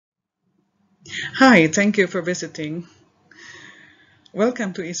Hi, thank you for visiting.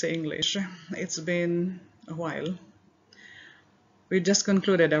 Welcome to Easy English. It's been a while. We just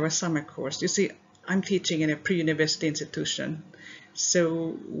concluded our summer course. You see, I'm teaching in a pre-university institution,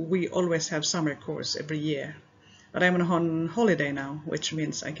 so we always have summer course every year. But I'm on holiday now, which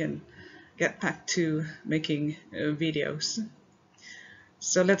means I can get back to making videos.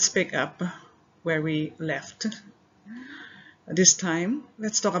 So let's pick up where we left. This time,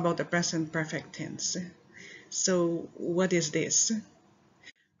 let's talk about the present perfect tense. So what is this?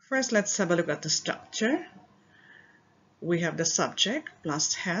 First, let's have a look at the structure. We have the subject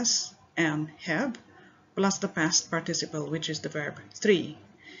plus has and have plus the past participle, which is the verb 3.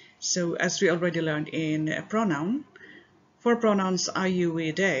 So as we already learned in a pronoun, for pronouns I, you,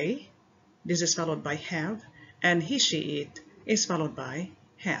 we, they, this is followed by have, and he, she, it is followed by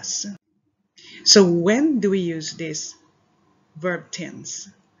has. So when do we use this verb tense?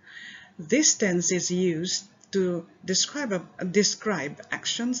 This tense is used to describe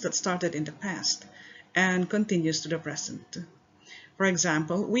actions that started in the past and continues to the present. For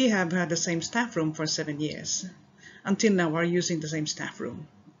example, we have had the same staff room for 7 years. Until now, we're using the same staff room.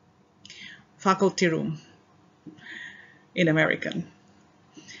 Faculty room in American.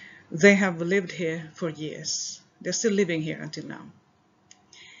 They have lived here for years. They're still living here until now.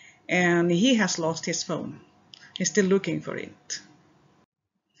 And he has lost his phone. He's still looking for it.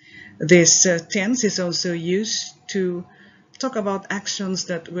 This tense is also used to talk about actions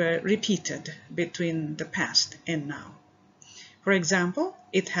that were repeated between the past and now. For example,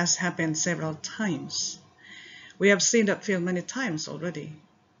 it has happened several times. We have seen that film many times already.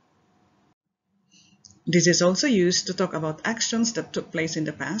 This is also used to talk about actions that took place in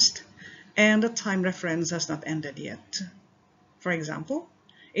the past and the time reference has not ended yet. For example,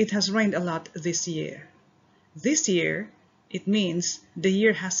 it has rained a lot this year. This year, it means the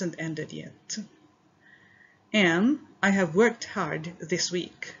year hasn't ended yet. And I have worked hard this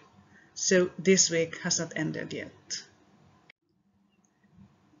week. So this week has not ended yet.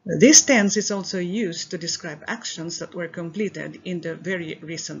 This tense is also used to describe actions that were completed in the very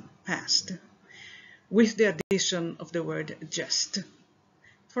recent past, with the addition of the word just.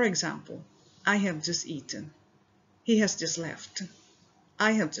 For example, I have just eaten. He has just left.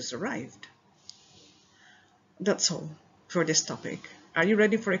 I have just arrived. That's all for this topic. Are you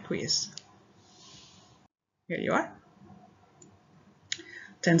ready for a quiz? Here you are.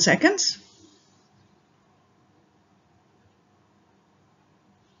 10 seconds.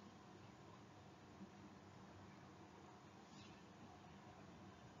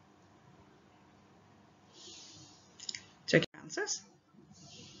 Check your answers.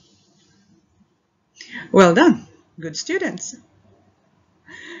 Well done. Good students.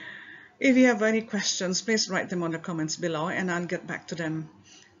 If you have any questions, please write them on the comments below and I'll get back to them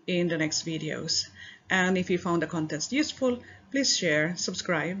in the next videos. And if you found the contents useful, please share,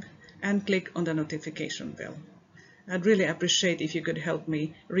 subscribe, and click on the notification bell. I'd really appreciate if you could help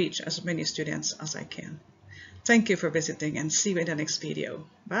me reach as many students as I can. Thank you for visiting and see you in the next video.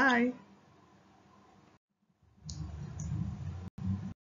 Bye!